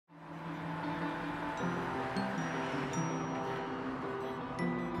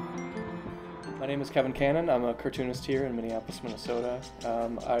My name is Kevin Cannon. I'm a cartoonist here in Minneapolis, Minnesota.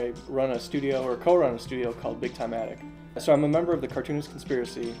 I run a studio, or co-run a studio called Big Time Attic. So I'm a member of the Cartoonist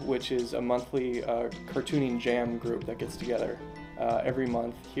Conspiracy, which is a monthly cartooning jam group that gets together every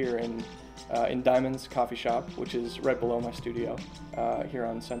month here in Diamonds Coffee Shoppe, which is right below my studio here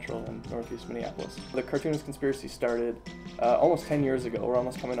on Central and Northeast Minneapolis. The Cartoonist Conspiracy started almost 10 years ago. We're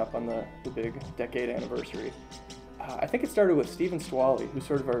almost coming up on the big decade anniversary. I think it started with Stephen Swally, who's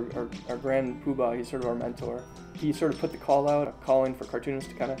sort of our grand poobah. He's sort of our mentor. He sort of put the call out, calling for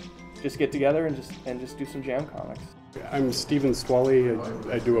cartoonists to kind of just get together and just do some jam comics. I'm Stephen Swally.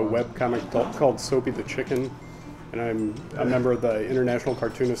 I do a webcomic called Soapy the Chicken, and I'm a member of the International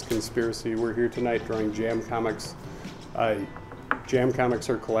Cartoonist Conspiracy. We're here tonight drawing jam comics. Jam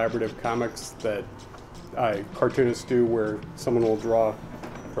comics are collaborative comics that cartoonists do, where someone will draw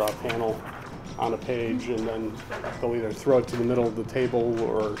a panel on a page, and then they'll either throw it to the middle of the table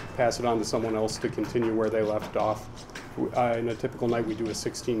or pass it on to someone else to continue where they left off. In a typical night, we do a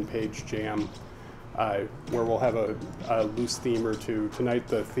 16-page jam where we'll have a loose theme or two. Tonight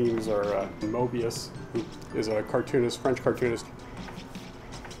the themes are Mobius, who is a cartoonist, French cartoonist,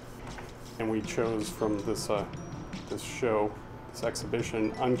 and we chose from this show, this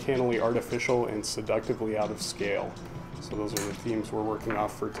exhibition, uncannily artificial and seductively out of scale. So those are the themes we're working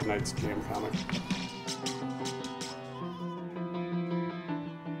off for tonight's jam comic.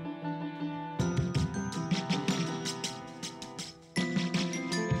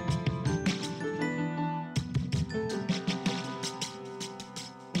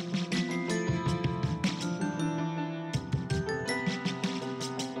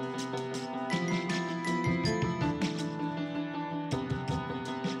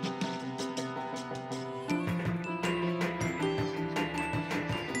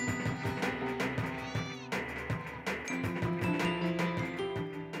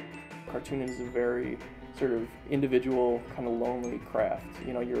 Cartooning is a very sort of individual, kind of lonely craft.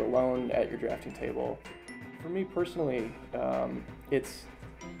 You know, you're alone at your drafting table. For me personally, it's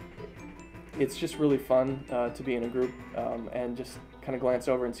just really fun to be in a group and just kind of glance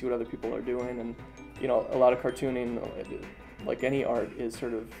over and see what other people are doing. And you know, a lot of cartooning, like any art, is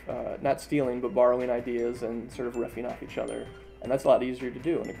sort of not stealing but borrowing ideas and sort of riffing off each other. And that's a lot easier to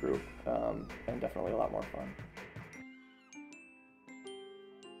do in a group, and definitely a lot more fun.